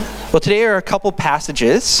Well, today are a couple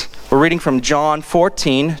passages. We're reading from John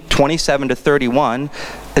 14, 27 to 31,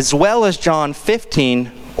 as well as John 15,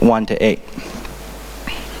 1 to 8.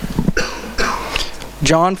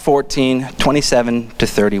 John 14, 27 to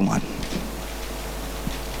 31.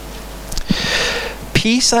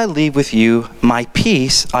 Peace I leave with you, my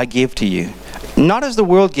peace I give to you. Not as the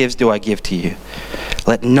world gives do I give to you.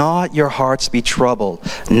 Let not your hearts be troubled,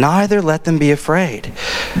 neither let them be afraid.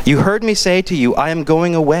 You heard me say to you, I am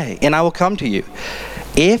going away, and I will come to you.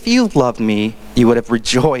 If you loved me, you would have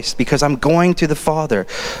rejoiced, because I'm going to the Father,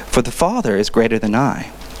 for the Father is greater than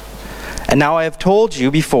I. And now I have told you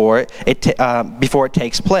before it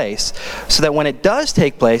takes place, so that when it does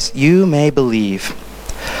take place, you may believe.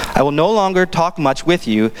 I will no longer talk much with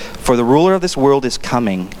you, for the ruler of this world is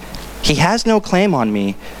coming. He has no claim on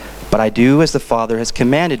me, but I do as the Father has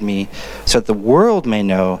commanded me, so that the world may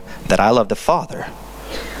know that I love the Father.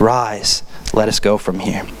 Rise, let us go from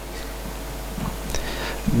here.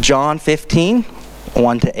 John 15,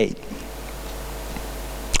 1 to 8.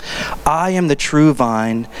 I am the true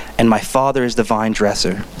vine, and my Father is the vine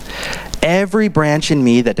dresser. Every branch in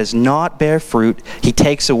me that does not bear fruit, he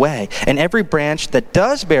takes away. And every branch that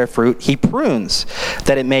does bear fruit, he prunes,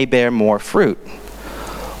 that it may bear more fruit.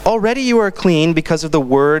 Already you are clean because of the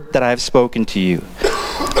word that I have spoken to you.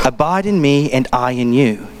 Abide in me, and I in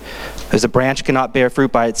you. As a branch cannot bear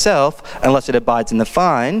fruit by itself unless it abides in the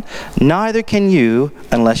vine, neither can you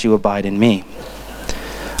unless you abide in me.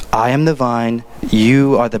 I am the vine,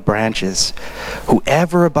 you are the branches.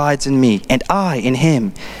 Whoever abides in me, and I in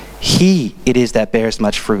him, he it is that bears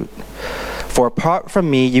much fruit. For apart from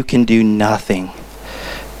me you can do nothing.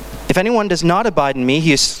 If anyone does not abide in me,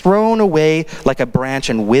 he is thrown away like a branch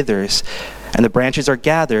and withers, and the branches are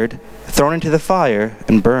gathered, thrown into the fire,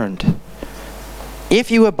 and burned. If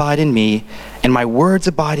you abide in me, and my words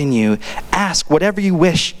abide in you, ask whatever you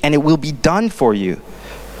wish, and it will be done for you.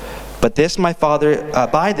 But by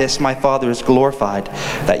this my Father is glorified,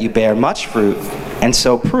 that you bear much fruit, and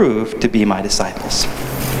so prove to be my disciples.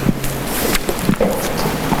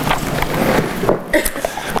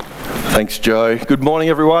 Thanks, Joe. Good morning,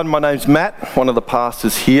 everyone. My name's Matt, one of the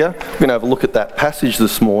pastors here. We're going to have a look at that passage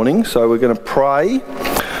this morning. So we're going to pray,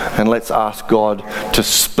 and let's ask God to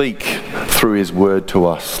speak through his word to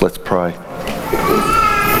us. Let's pray.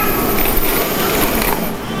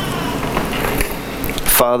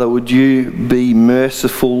 Father, would you be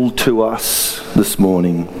merciful to us this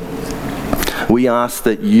morning? We ask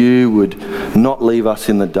that you would not leave us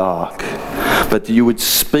in the dark, but that you would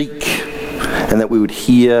speak and that we would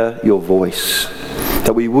hear your voice,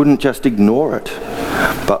 that we wouldn't just ignore it,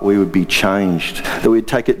 but we would be changed, that we'd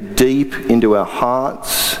take it deep into our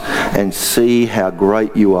hearts and see how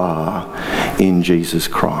great you are in Jesus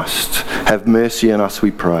Christ. Have mercy on us, we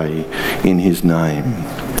pray, in his name.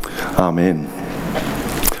 Amen.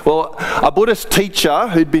 Well, a Buddhist teacher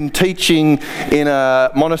who'd been teaching in a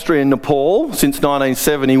monastery in Nepal since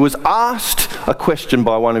 1970 was asked a question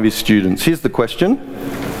by one of his students. Here's the question.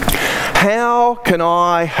 How can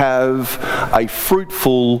I have a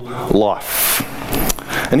fruitful life?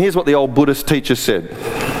 And here's what the old Buddhist teacher said.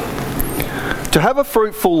 To have a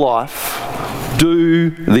fruitful life,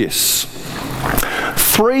 do this.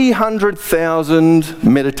 300,000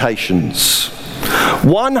 meditations,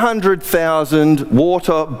 100,000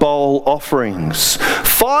 water bowl offerings,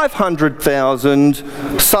 500,000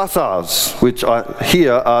 sasas, which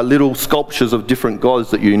here are little sculptures of different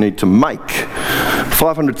gods that you need to make.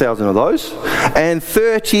 500,000 of those, and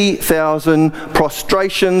 30,000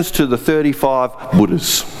 prostrations to the 35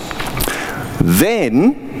 Buddhas.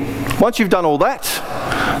 Then, once you've done all that,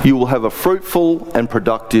 you will have a fruitful and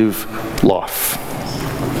productive life.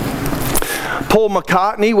 Paul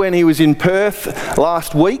McCartney, when he was in Perth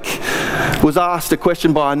last week, was asked a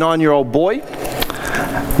question by a 9-year-old boy.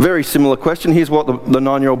 Very similar question. Here's what the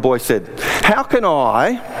 9-year-old boy said. How can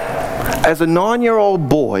I, as a 9-year-old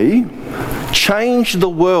boy, change the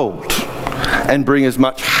world and bring as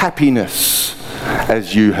much happiness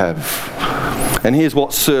as you have? And here's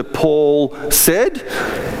what Sir Paul said.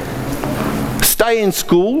 Stay in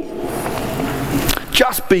school,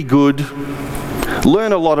 just be good,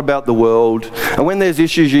 learn a lot about the world, and when there's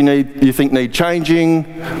issues you think need changing,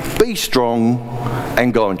 be strong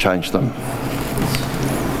and go and change them.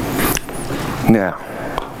 Now,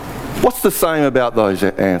 what's the same about those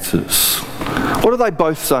answers? What are they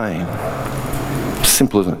both saying?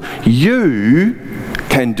 Simple, isn't it? You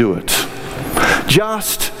can do it.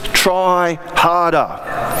 Just try harder.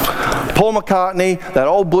 Paul McCartney, that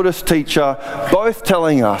old Buddhist teacher, both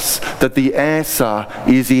telling us that the answer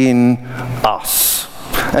is in us.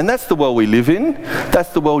 And that's the world we live in. That's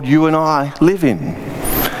the world you and I live in.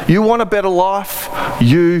 You want a better life?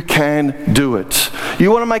 You can do it.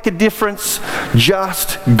 You want to make a difference?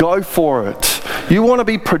 Just go for it. You want to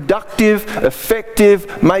be productive,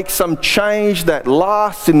 effective, make some change that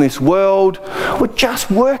lasts in this world? Well,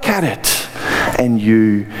 just work at it and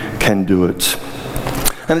you can do it.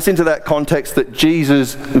 And it's into that context that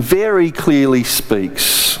Jesus very clearly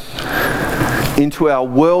speaks. Into our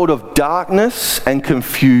world of darkness and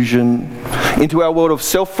confusion, into our world of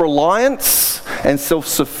self-reliance and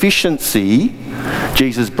self-sufficiency,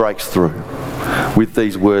 Jesus breaks through with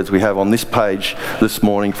these words we have on this page this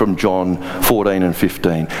morning from John 14 and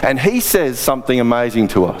 15. And he says something amazing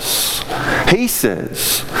to us. He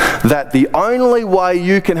says that the only way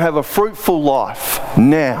you can have a fruitful life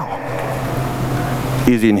now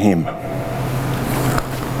is in him.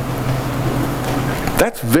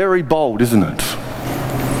 That's very bold, isn't it?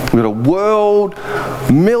 We've got a world,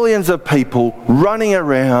 millions of people running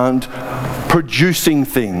around producing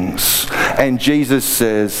things. And Jesus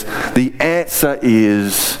says, the answer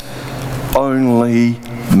is only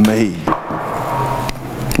me.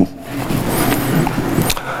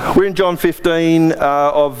 We're in John 15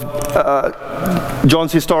 of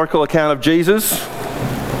John's historical account of Jesus. Is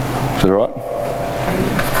that all right?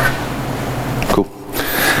 Cool.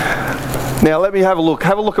 Now let me have a look.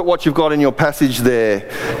 Have a look at what you've got in your passage there.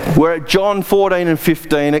 We're at John 14 and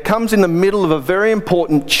 15. It comes in the middle of a very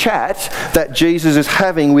important chat that Jesus is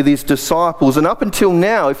having with his disciples. And up until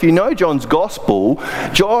now, if you know John's Gospel,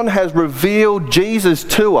 John has revealed Jesus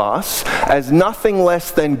to us as nothing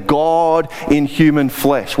less than God in human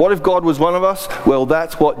flesh. What if God was one of us? Well,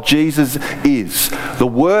 that's what Jesus is. The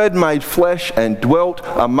Word made flesh and dwelt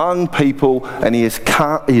among people, and he has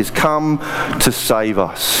come to save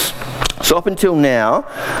us. So up until now,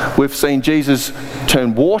 we've seen Jesus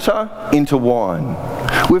turn water into wine.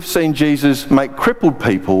 We've seen Jesus make crippled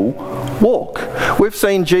people walk. We've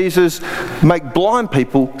seen Jesus make blind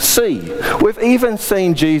people see. We've even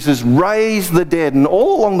seen Jesus raise the dead. And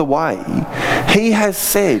all along the way, he has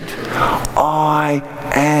said, I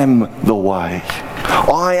am the way.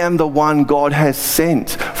 I am the one God has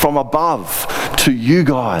sent from above to you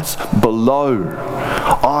guys below.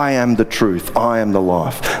 I am the truth. I am the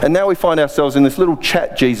life. And now we find ourselves in this little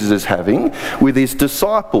chat Jesus is having with his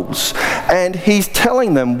disciples. And he's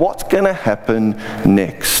telling them what's going to happen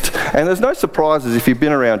next. And there's no surprises if you've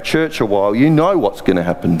been around church a while. You know what's going to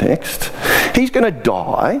happen next. He's going to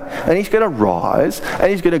die, and he's going to rise, and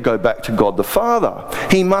he's going to go back to God the Father.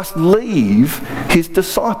 He must leave his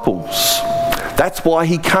disciples. That's why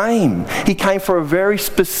he came. He came for a very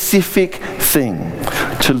specific thing,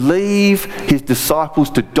 to leave his disciples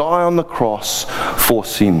to die on the cross for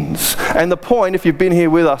sins. And the point, if you've been here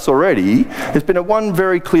with us already, has been at one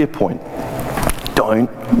very clear point. Don't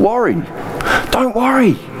worry. Don't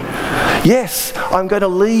worry. Yes, I'm going to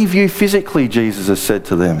leave you physically, Jesus has said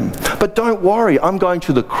to them. But don't worry, I'm going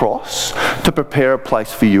to the cross to prepare a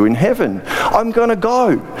place for you in heaven. I'm going to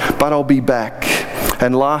go, but I'll be back.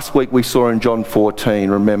 And last week we saw in John 14,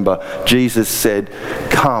 remember, Jesus said,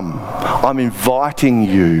 come, I'm inviting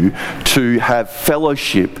you to have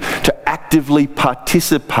fellowship, to actively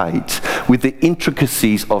participate with the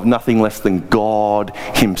intricacies of nothing less than God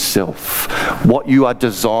himself. What you are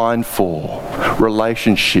designed for,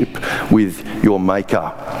 relationship with your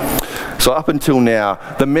Maker. So up until now,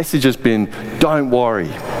 the message has been, don't worry,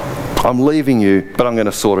 I'm leaving you, but I'm going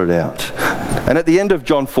to sort it out. And at the end of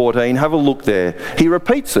John 14, have a look there. He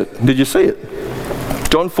repeats it. Did you see it?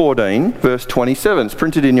 John 14, verse 27. It's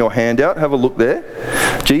printed in your handout. Have a look there.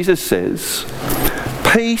 Jesus says,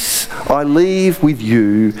 peace I leave with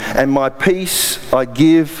you, and my peace I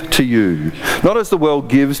give to you. Not as the world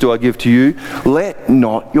gives do I give to you. Let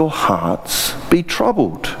not your hearts be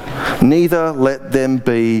troubled, neither let them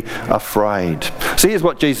be afraid. So here's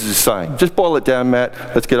what Jesus is saying. Just boil it down, Matt.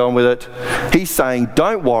 Let's get on with it. He's saying,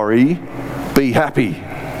 don't worry, be happy,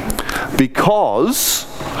 because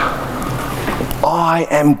I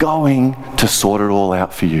am going to sort it all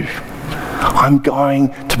out for you. I'm going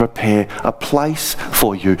to prepare a place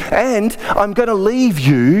for you, and I'm going to leave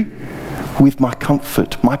you with my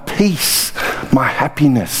comfort, my peace, my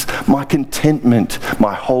happiness, my contentment,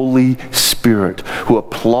 my Holy Spirit, who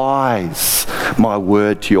applies my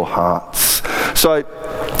word to your hearts. So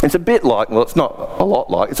it's a bit like, well, it's not a lot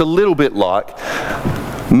like, it's a little bit like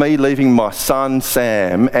me leaving my son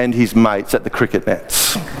Sam and his mates at the cricket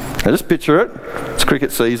nets. Now just picture it. It's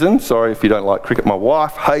cricket season. Sorry if you don't like cricket. My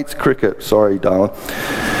wife hates cricket. Sorry, darling.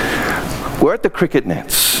 We're at the cricket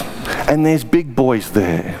nets, and there's big boys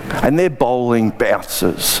there, and they're bowling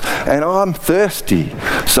bouncers, and I'm thirsty.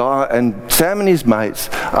 And Sam and his mates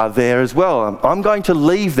are there as well. I'm going to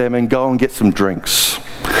leave them and go and get some drinks.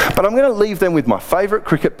 But I'm going to leave them with my favourite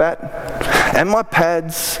cricket bat and my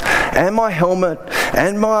pads and my helmet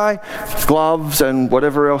and my gloves and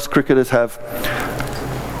whatever else cricketers have.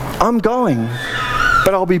 I'm going,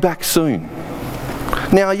 but I'll be back soon.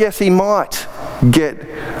 Now, yes, he might get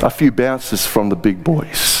a few bounces from the big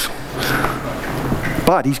boys,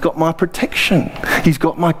 but he's got my protection, he's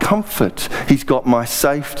got my comfort, he's got my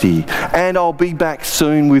safety, and I'll be back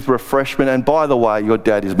soon with refreshment. And by the way, your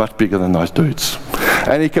dad is much bigger than those dudes,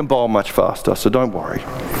 and he can bowl much faster, so don't worry.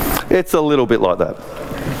 It's a little bit like that.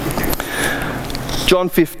 John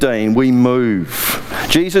 15, we move.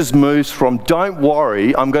 Jesus moves from don't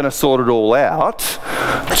worry, I'm going to sort it all out,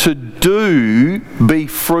 to do, be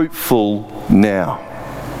fruitful now.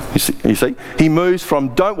 You see? He moves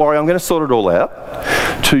from don't worry, I'm going to sort it all out,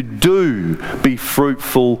 to do, be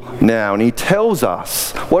fruitful now. And he tells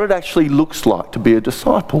us what it actually looks like to be a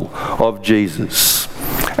disciple of Jesus.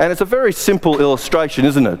 And it's a very simple illustration,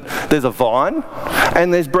 isn't it? There's a vine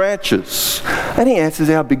and there's branches. And he answers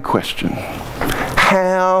our big question.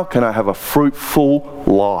 How can I have a fruitful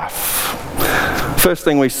life? First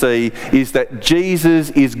thing we see is that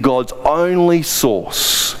Jesus is God's only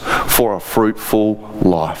source for a fruitful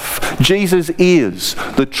life. Jesus is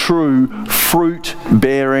the true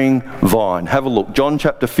fruit-bearing vine. Have a look. John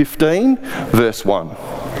chapter 15, verse 1.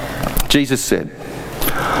 Jesus said,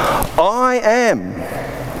 I am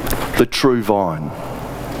the true vine,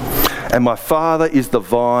 and my Father is the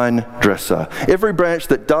vine dresser. Every branch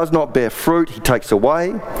that does not bear fruit, he takes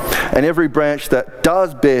away, and every branch that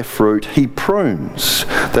does bear fruit, he prunes,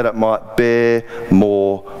 that it might bear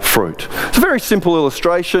more fruit. It's a very simple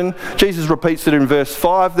illustration. Jesus repeats it in verse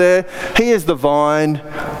 5 there. He is the vine,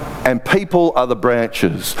 and people are the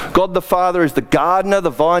branches. God the Father is the gardener, the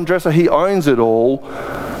vine dresser. He owns it all,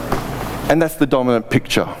 and that's the dominant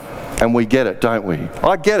picture. And we get it, don't we?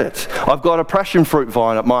 I get it. I've got a passion fruit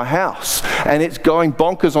vine at my house, and it's going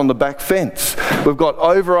bonkers on the back fence. We've got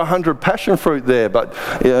over 100 passion fruit there, but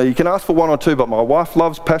you can ask for one or two, but my wife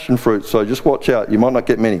loves passion fruit, so just watch out. You might not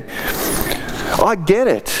get many. I get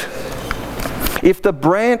it. If the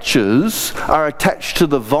branches are attached to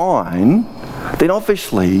the vine, then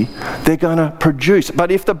obviously they're going to produce. But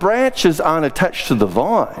if the branches aren't attached to the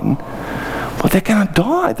vine, well, they're going to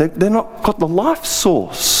die. They're not got the life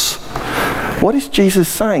source. What is Jesus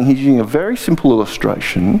saying? He's using a very simple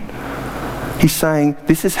illustration. He's saying,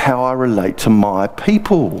 this is how I relate to my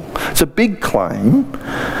people. It's a big claim,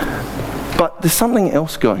 but there's something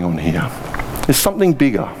else going on here. There's something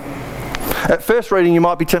bigger. At first reading, you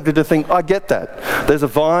might be tempted to think, I get that. There's a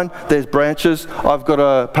vine, there's branches. I've got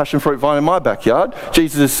a passion fruit vine in my backyard.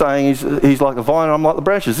 Jesus is saying he's like the vine and I'm like the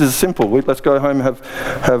branches. This is simple. Let's go home and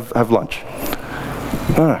have lunch.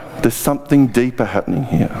 No, there's something deeper happening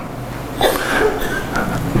here.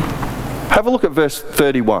 Have a look at verse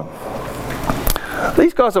 31.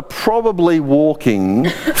 These guys are probably walking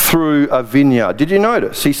through a vineyard. Did you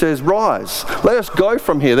notice? He says, rise, let us go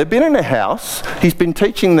from here. They've been in a house. He's been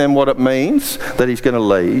teaching them what it means that he's going to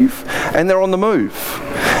leave, and they're on the move.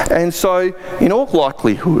 And so, in all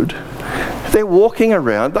likelihood, they're walking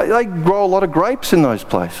around. They grow a lot of grapes in those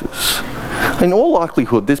places. In all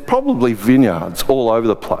likelihood, there's probably vineyards all over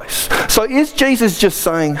the place. So is Jesus just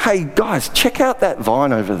saying, hey guys, check out that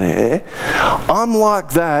vine over there. I'm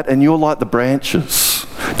like that and you're like the branches.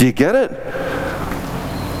 Do you get it?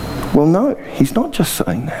 Well, no, he's not just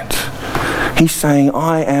saying that. He's saying,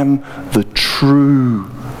 I am the true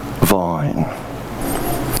vine.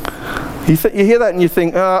 You hear that and you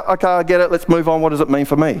think, okay, I get it, let's move on. What does it mean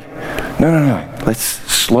for me? No. Let's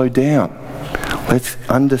slow down. Let's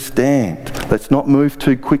understand. Let's not move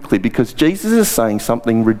too quickly, because Jesus is saying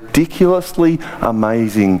something ridiculously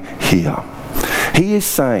amazing here. He is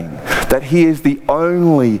saying that he is the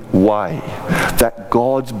only way that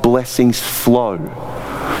God's blessings flow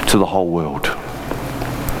to the whole world.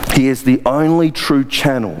 He is the only true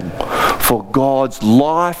channel for God's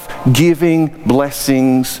life-giving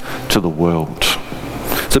blessings to the world.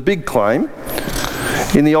 It's a big claim.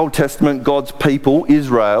 In the Old Testament, God's people,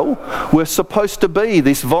 Israel, were supposed to be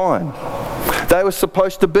this vine. They were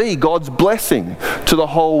supposed to be God's blessing to the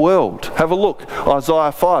whole world. Have a look.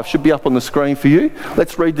 Isaiah 5 should be up on the screen for you.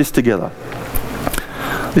 Let's read this together.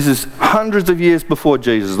 This is hundreds of years before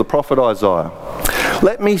Jesus, the prophet Isaiah.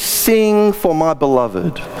 Let me sing for my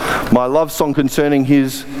beloved, my love song concerning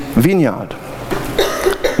his vineyard.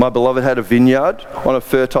 My beloved had a vineyard on a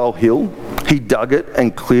fertile hill. He dug it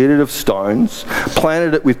and cleared it of stones,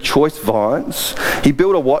 planted it with choice vines. He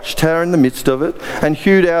built a watchtower in the midst of it and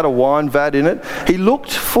hewed out a wine vat in it. He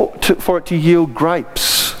looked for it to yield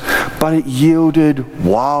grapes, but it yielded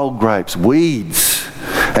wild grapes, weeds,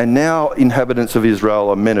 And now, inhabitants of Israel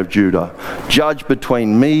are men of Judah. Judge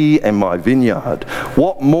between me and my vineyard.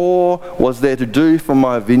 What more was there to do for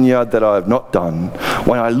my vineyard that I have not done?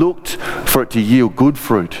 When I looked for it to yield good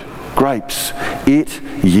fruit, grapes, it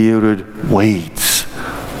yielded weeds,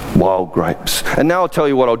 wild grapes. And now I'll tell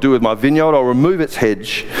you what I'll do with my vineyard. I'll remove its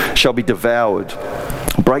hedge, shall be devoured.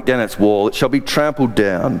 Break down its wall, it shall be trampled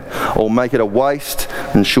down. I'll make it a waste,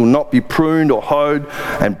 and shall not be pruned or hoed,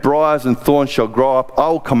 and briars and thorns shall grow up. I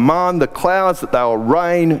will command the clouds that they will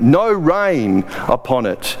rain, no rain upon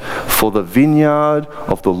it. For the vineyard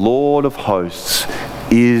of the Lord of hosts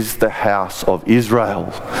is the house of Israel.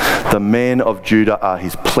 The men of Judah are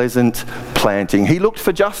his pleasant planting. He looked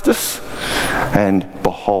for justice, and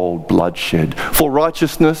behold, bloodshed. For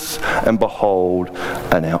righteousness, and behold,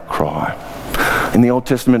 an outcry. In the Old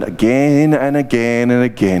Testament, again and again and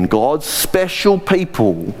again, God's special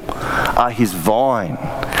people are his vine.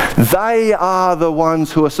 They are the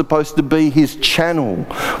ones who are supposed to be his channel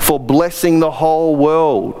for blessing the whole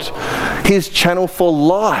world, his channel for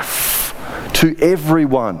life to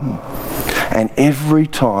everyone. And every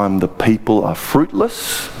time the people are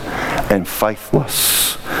fruitless and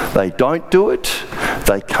faithless, they don't do it,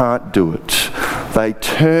 they can't do it. They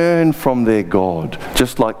turn from their God,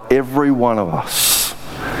 just like every one of us,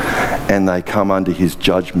 and they come under his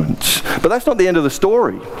judgment. But that's not the end of the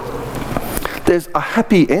story. There's a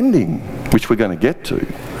happy ending, which we're going to get to.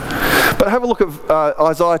 But have a look at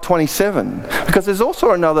Isaiah 27, because there's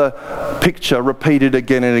also another picture repeated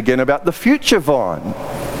again and again about the future vine.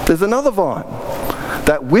 There's another vine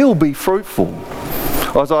that will be fruitful.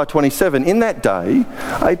 Isaiah 27, in that day,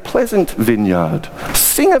 a pleasant vineyard.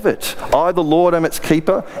 Sing of it. I, the Lord, am its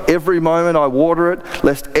keeper. Every moment I water it,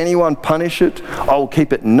 lest anyone punish it. I will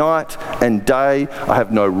keep it night and day. I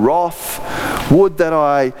have no wrath. Would that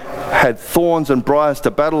I had thorns and briars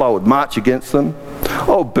to battle, I would march against them. I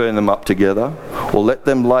will burn them up together, or let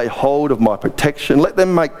them lay hold of my protection. Let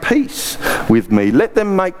them make peace with me. Let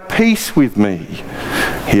them make peace with me.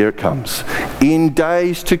 Here it comes. In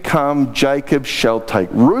days to come, Jacob shall take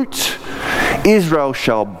root. Israel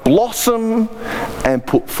shall blossom and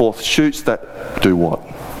put forth shoots that do what?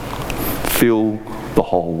 Fill the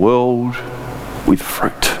whole world with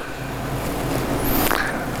fruit.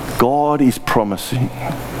 God is promising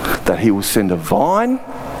that he will send a vine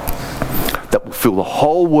that will fill the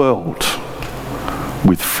whole world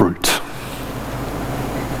with fruit.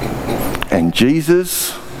 And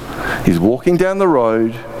Jesus is walking down the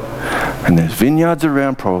road, and there's vineyards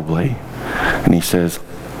around probably, and he says,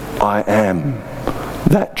 I am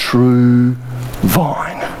that true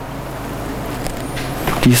vine.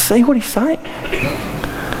 Do you see what he's saying?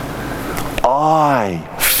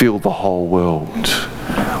 I fill the whole world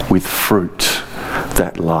with fruit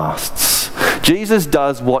that lasts. Jesus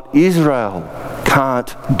does what Israel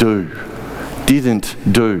can't do, didn't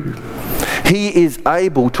do. He is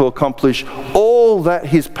able to accomplish all that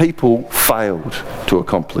his people failed to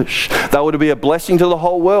accomplish. They were to be a blessing to the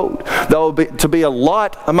whole world. They were to be a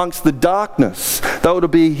light amongst the darkness. They were to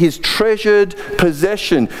be his treasured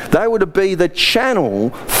possession. They were to be the channel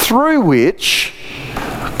through which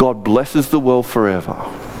God blesses the world forever.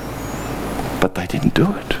 But they didn't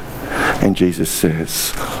do it. And Jesus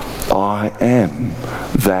says, I am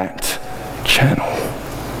that channel.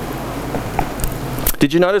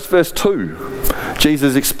 Did you notice verse 2?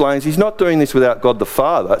 Jesus explains he's not doing this without God the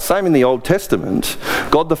Father. Same in the Old Testament.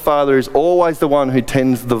 God the Father is always the one who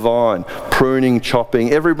tends the vine, pruning,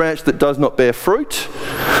 chopping. Every branch that does not bear fruit,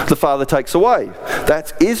 the Father takes away.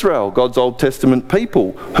 That's Israel, God's Old Testament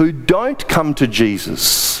people, who don't come to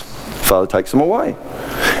Jesus. The Father takes them away.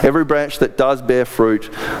 Every branch that does bear fruit,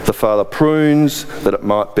 the Father prunes that it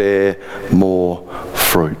might bear more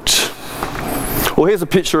fruit. Well, here's a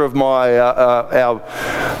picture of my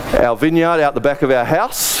our vineyard out the back of our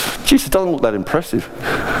house. Jeez, it doesn't look that impressive.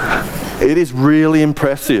 It is really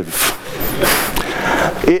impressive.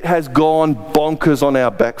 It has gone bonkers on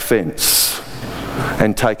our back fence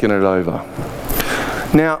and taken it over.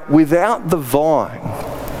 Now, without the vine,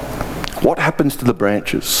 what happens to the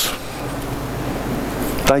branches?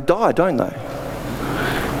 They die, don't they?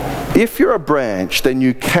 If you're a branch, then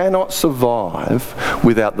you cannot survive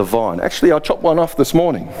without the vine. Actually, I chopped one off this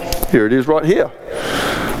morning. Here it is right here.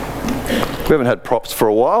 We haven't had props for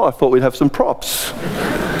a while. I thought we'd have some props.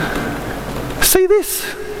 See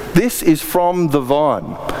this? This is from the vine.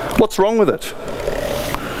 What's wrong with it?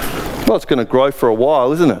 Well, it's going to grow for a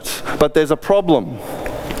while, isn't it? But there's a problem.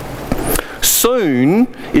 Soon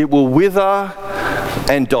it will wither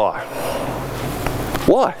and die.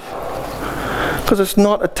 Why? Because it's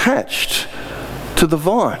not attached to the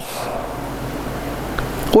vine.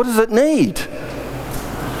 What does it need?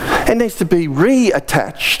 It needs to be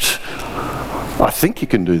reattached. I think you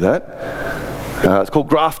can do that. It's called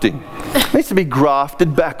grafting. It needs to be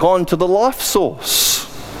grafted back onto the life source.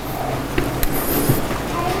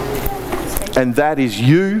 And that is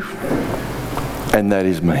you, and that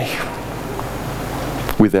is me.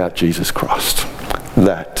 Without Jesus Christ.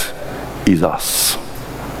 That is us.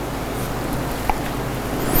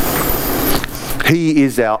 He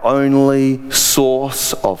is our only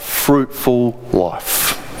source of fruitful life.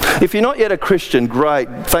 If you're not yet a Christian, great.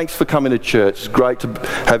 Thanks for coming to church. It's great to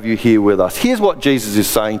have you here with us. Here's what Jesus is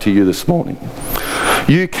saying to you this morning.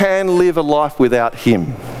 You can live a life without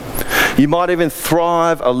Him. You might even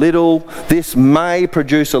thrive a little. This may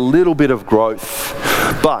produce a little bit of growth.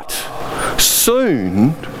 But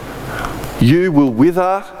soon you will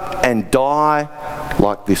wither and die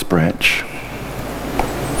like this branch.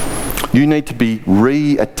 You need to be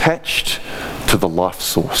reattached to the life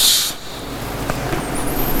source.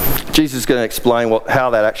 Jesus is going to explain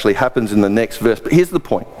how that actually happens in the next verse. But here's the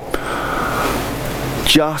point.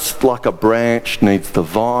 Just like a branch needs the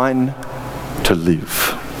vine to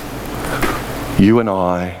live, you and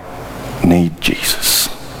I need Jesus.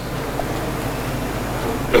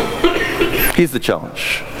 Here's the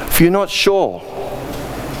challenge. If you're not sure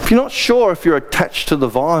if you're attached to the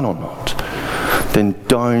vine or not, then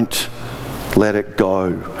don't let it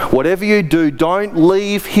go. Whatever you do, don't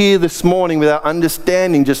leave here this morning without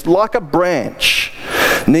understanding, just like a branch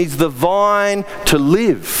needs the vine to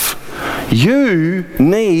live, you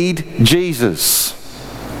need Jesus.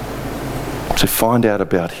 So find out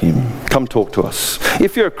about Him. Come talk to us.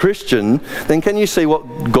 If you're a Christian, then can you see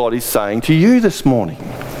what God is saying to you this morning?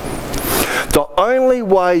 The only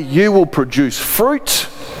way you will produce fruit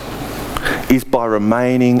is by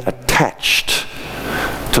remaining attached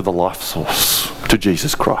to the life source, to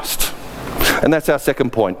Jesus Christ. And that's our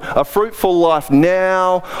second point. A fruitful life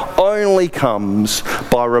now only comes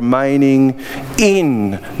by remaining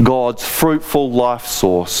in God's fruitful life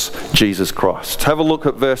source, Jesus Christ. Have a look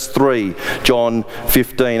at verse 3, John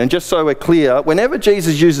 15. And just so we're clear, whenever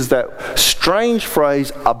Jesus uses that strange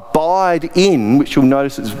phrase, abide in, which you'll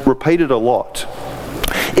notice is repeated a lot,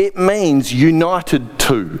 it means united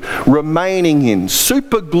to, remaining in,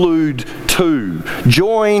 superglued to,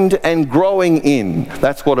 joined and growing in.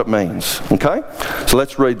 That's what it means. Okay? So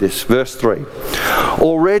let's read this. Verse 3.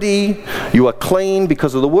 Already you are clean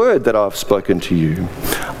because of the word that I've spoken to you.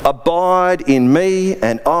 Abide in me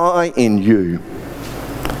and I in you.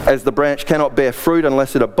 As the branch cannot bear fruit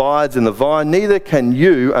unless it abides in the vine, neither can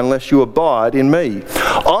you unless you abide in me.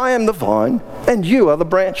 I am the vine, and you are the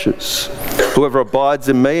branches. Whoever abides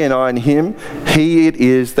in me and I in him, he it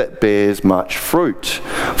is that bears much fruit.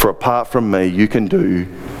 For apart from me, you can do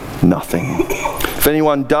nothing. If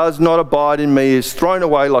anyone does not abide in me, he is thrown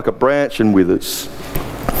away like a branch and withers.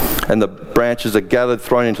 And the branches are gathered,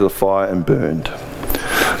 thrown into the fire and burned.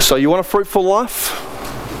 So you want a fruitful life?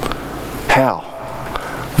 How?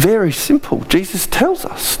 Very simple. Jesus tells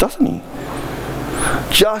us, doesn't he?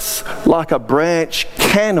 Just like a branch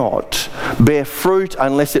cannot bear fruit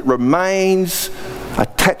unless it remains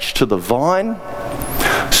attached to the vine,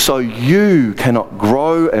 so you cannot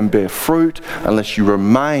grow and bear fruit unless you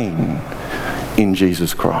remain in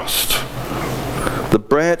Jesus Christ. The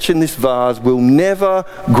branch in this vase will never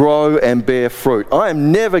grow and bear fruit. I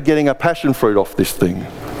am never getting a passion fruit off this thing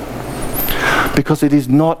because it is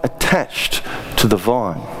not attached to the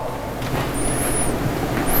vine.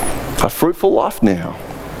 A fruitful life now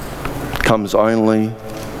comes only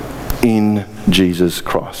in Jesus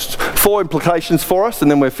Christ. 4 implications for us and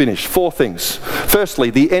then we're finished. 4 things. Firstly,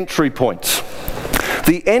 the entry point.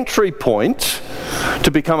 The entry point to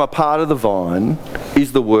become a part of the vine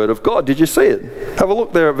is the Word of God. Did you see it? Have a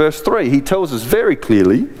look there at verse 3. He tells us very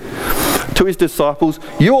clearly to his disciples,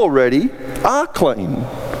 you already are clean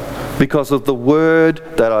because of the word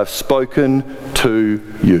that I've spoken to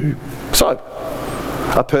you. So,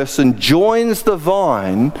 a person joins the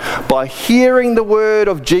vine by hearing the word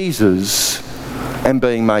of Jesus and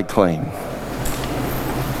being made clean.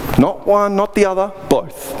 Not one, not the other,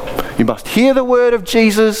 both. You must hear the word of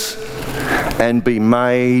Jesus and be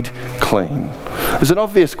made clean. There's an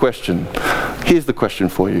obvious question. Here's the question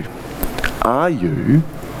for you. Are you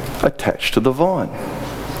attached to the vine?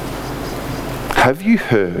 Have you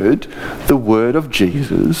heard the word of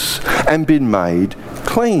Jesus and been made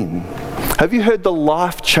clean? Have you heard the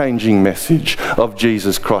life-changing message of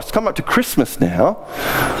Jesus Christ? Come up to Christmas now.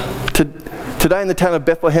 Today in the town of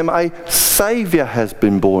Bethlehem, a Saviour has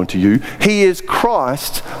been born to you. He is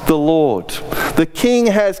Christ the Lord. The King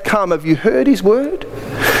has come. Have you heard his word?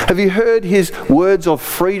 Have you heard his words of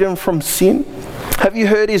freedom from sin? Have you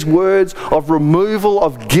heard his words of removal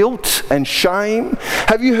of guilt and shame?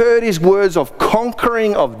 Have you heard his words of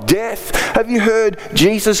conquering of death? Have you heard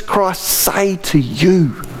Jesus Christ say to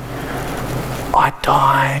you, I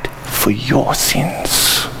died for your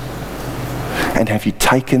sins? And have you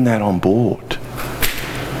taken that on board?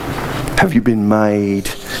 Have you been made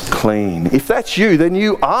clean? If that's you, then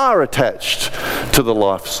you are attached to the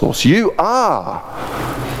life source. You are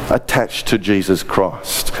attached to Jesus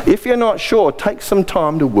Christ. If you're not sure, take some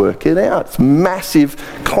time to work it out. It's massive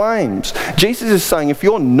claims. Jesus is saying if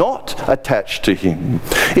you're not attached to him,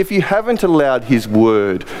 if you haven't allowed his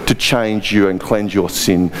word to change you and cleanse your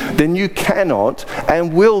sin, then you cannot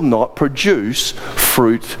and will not produce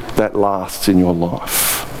fruit that lasts in your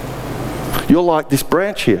life. You're like this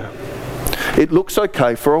branch here. It looks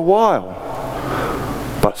okay for a while,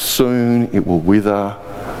 but soon it will wither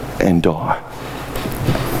and die.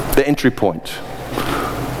 The entry point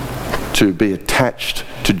to be attached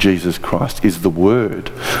to Jesus Christ is the word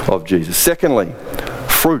of Jesus. Secondly,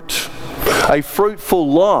 fruit. A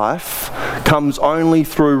fruitful life comes only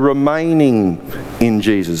through remaining in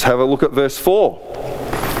Jesus. Have a look at verse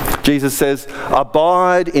 4. Jesus says,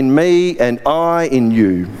 "Abide in me and I in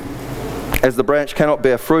you. As the branch cannot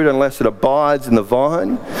bear fruit unless it abides in the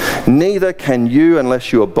vine, neither can you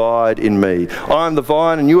unless you abide in me. I am the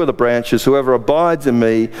vine and you are the branches. Whoever abides in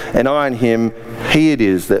me and I in him, he it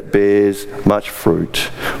is that bears much fruit.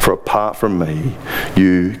 For apart from me,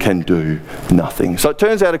 you can do nothing." So it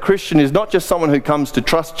turns out a Christian is not just someone who comes to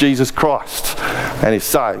trust Jesus Christ and is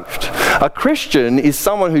saved. A Christian is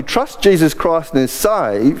someone who trusts Jesus Christ and is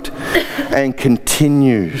saved and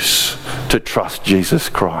continues to trust Jesus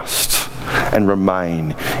Christ and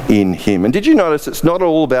remain in him. And did you notice it's not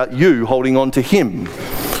all about you holding on to him?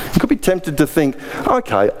 You could be tempted to think,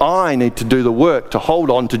 okay, I need to do the work to hold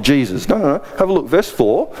on to Jesus. No. Have a look. Verse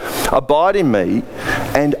 4, "Abide in me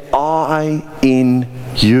and I in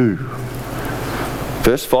you."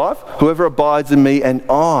 Verse 5, "Whoever abides in me and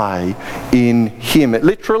I in him." It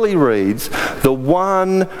literally reads, the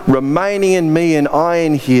one remaining in me and I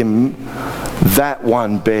in him, that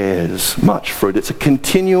one bears much fruit. It's a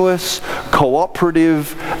continuous,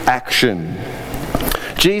 cooperative action.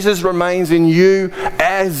 Jesus remains in you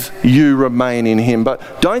as you remain in him. But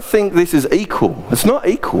don't think this is equal. It's not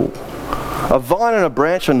equal. A vine and a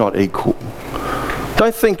branch are not equal.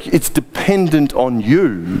 Don't think it's dependent on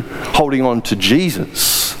you holding on to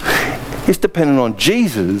Jesus. It's dependent on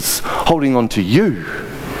Jesus holding on to you.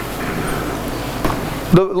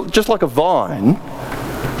 Just like a vine,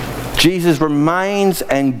 Jesus remains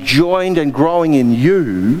and joined and growing in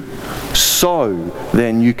you, so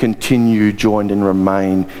then you continue joined and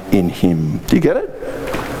remain in him. Do you get it?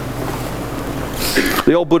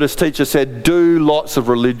 The old Buddhist teacher said, do lots of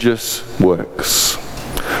religious works.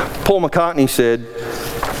 Paul McCartney said,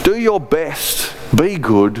 do your best, be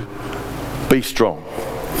good, be strong.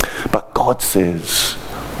 But God says,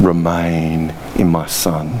 remain in my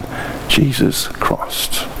Son, Jesus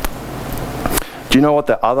Christ. Do you know what?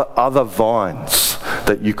 There are other vines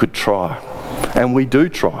that you could try. And we do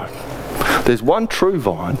try. There's one true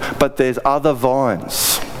vine, but there's other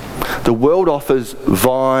vines. The world offers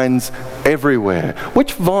vines everywhere.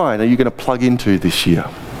 Which vine are you going to plug into this year?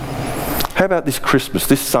 How about this Christmas,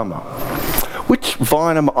 this summer? Which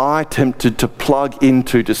vine am I tempted to plug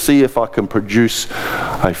into to see if I can produce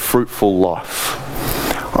a fruitful life?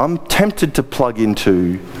 I'm tempted to plug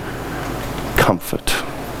into comfort.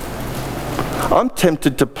 I'm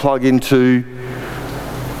tempted to plug into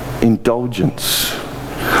indulgence.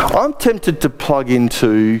 I'm tempted to plug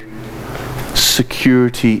into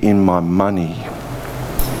security in my money.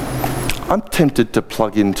 I'm tempted to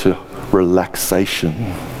plug into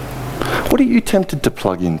relaxation. What are you tempted to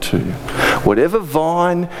plug into? Whatever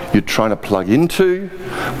vine you're trying to plug into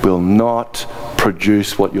will not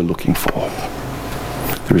produce what you're looking for.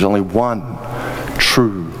 There is only one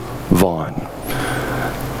true vine,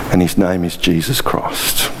 and his name is Jesus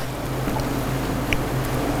Christ.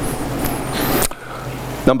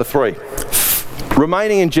 Number 3.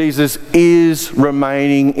 Remaining in Jesus is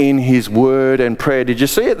remaining in his word and prayer. Did you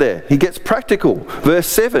see it there? He gets practical. Verse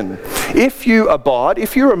 7. If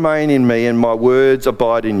you remain in me and my words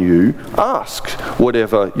abide in you, ask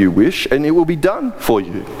whatever you wish and it will be done for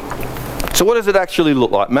you. So what does it actually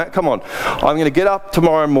look like? Matt, come on. I'm going to get up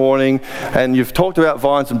tomorrow morning and you've talked about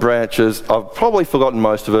vines and branches. I've probably forgotten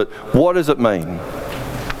most of it. What does it mean?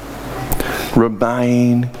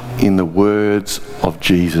 Remain in the words of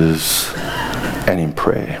Jesus and in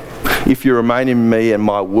prayer. If you remain in me and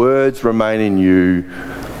my words remain in you,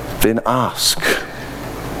 then ask.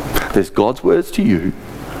 There's God's words to you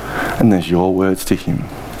and there's your words to him.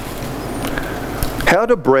 How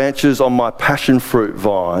do branches on my passion fruit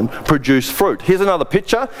vine produce fruit? Here's another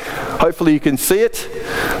picture. Hopefully you can see it.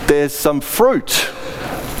 There's some fruit.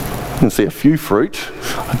 You can see a few fruit.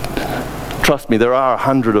 Trust me, there are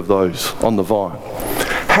 100 of those on the vine.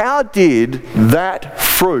 How did that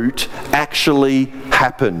fruit actually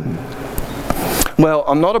happen? Well,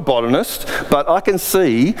 I'm not a botanist, but I can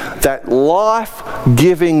see that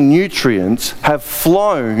life-giving nutrients have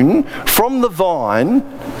flown from the vine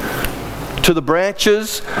to the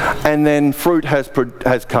branches, and then fruit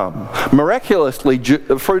has come. Miraculously,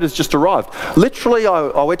 fruit has just arrived. Literally,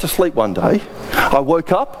 I went to sleep one day, I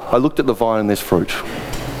woke up, I looked at the vine and there's fruit.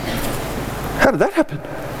 How did that happen?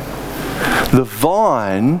 The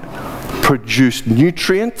vine produced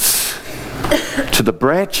nutrients to the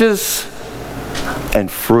branches and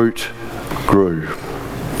fruit grew.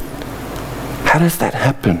 How does that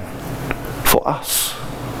happen for us?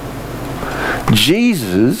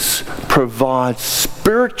 Jesus provides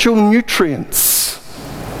spiritual nutrients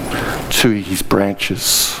to his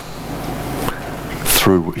branches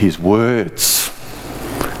through his words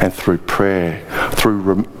and through prayer,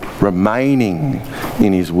 through remaining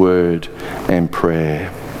in his word and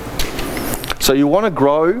prayer. So you want to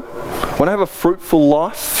grow, want to have a fruitful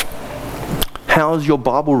life? How's your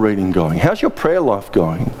Bible reading going? How's your prayer life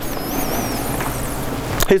going?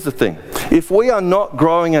 Here's the thing. If we are not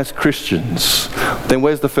growing as Christians, then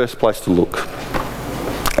where's the first place to look?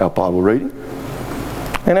 Our Bible reading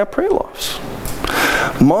and our prayer lives.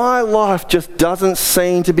 My life just doesn't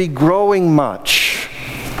seem to be growing much.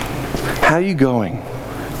 How are you going?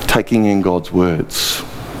 Taking in God's words.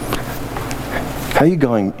 How are you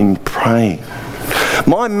going in praying?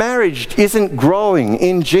 My marriage isn't growing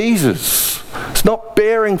in Jesus. It's not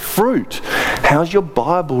bearing fruit. How's your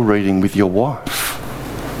Bible reading with your wife?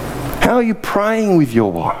 How are you praying with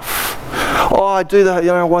your wife? Oh, I do that,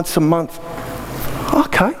 once a month.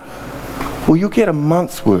 Okay. Well, you'll get a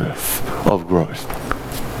month's worth of growth.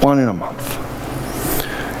 One in a month.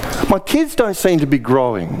 My kids don't seem to be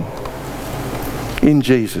growing in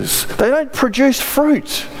Jesus. They don't produce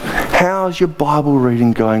fruit. How's your Bible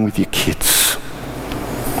reading going with your kids?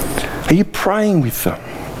 Are you praying with them?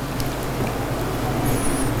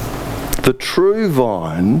 The true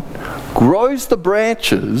vine grows the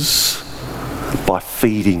branches by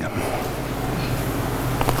feeding them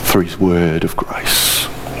through his word of grace.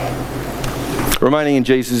 Remaining in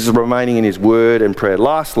Jesus is remaining in his word and prayer.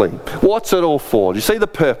 Lastly, what's it all for? Do you see the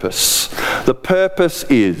purpose? The purpose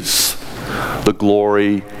is the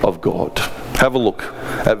glory of God. Have a look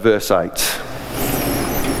at verse 8.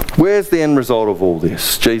 Where's the end result of all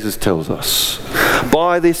this? Jesus tells us,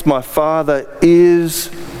 "By this my Father is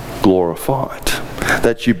glorified,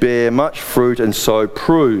 that you bear much fruit and so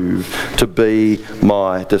prove to be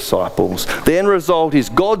my disciples." The end result is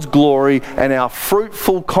God's glory and our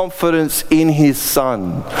fruitful confidence in his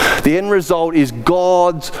Son. The end result is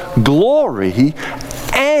God's glory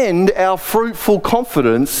and our fruitful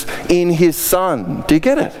confidence in his Son. Do you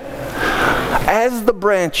get it? As the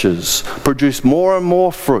branches produce more and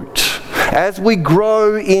more fruit, as we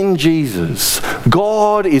grow in Jesus,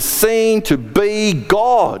 God is seen to be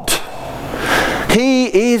God.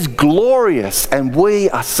 He is glorious, and we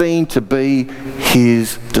are seen to be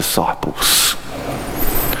his disciples.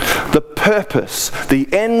 The purpose, the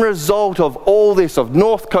end result of all this, of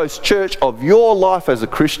North Coast Church, of your life as a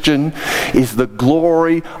Christian, is the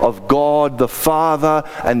glory of God the Father,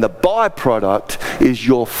 and the byproduct is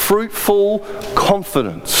your fruitful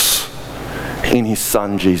confidence in his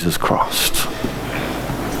Son Jesus Christ.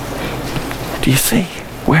 Do you see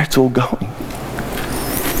where it's all going?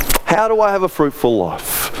 How do I have a fruitful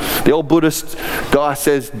life? The old Buddhist guy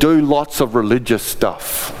says, do lots of religious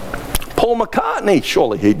stuff. Paul McCartney,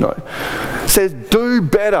 surely he'd know, says, do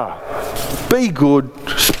better, be good,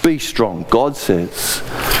 be strong. God says,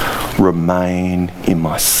 remain in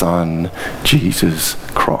my Son, Jesus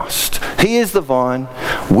Christ. He is the vine,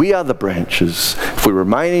 we are the branches. If we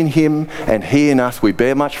remain in him and he in us, we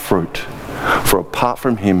bear much fruit. For apart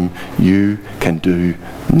from him, you can do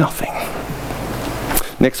nothing.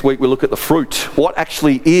 Next week, we'll look at the fruit. What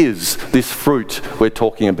actually is this fruit we're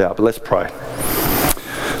talking about? But let's pray.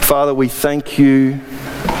 Father, we thank you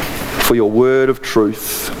for your word of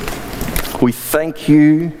truth. We thank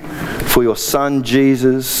you for your Son,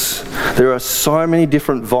 Jesus. There are so many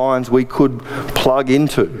different vines we could plug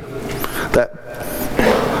into that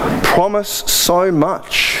promise so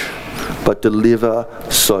much, but deliver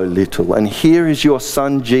so little. And here is your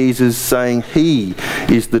Son, Jesus, saying he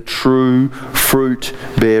is the true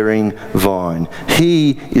fruit-bearing vine.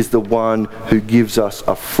 He is the one who gives us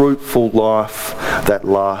a fruitful life that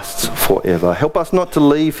lasts forever. Help us not to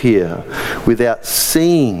leave here without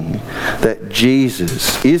seeing that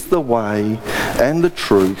Jesus is the way and the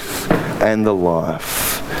truth and the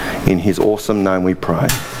life. In his awesome name we pray.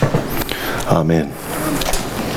 Amen.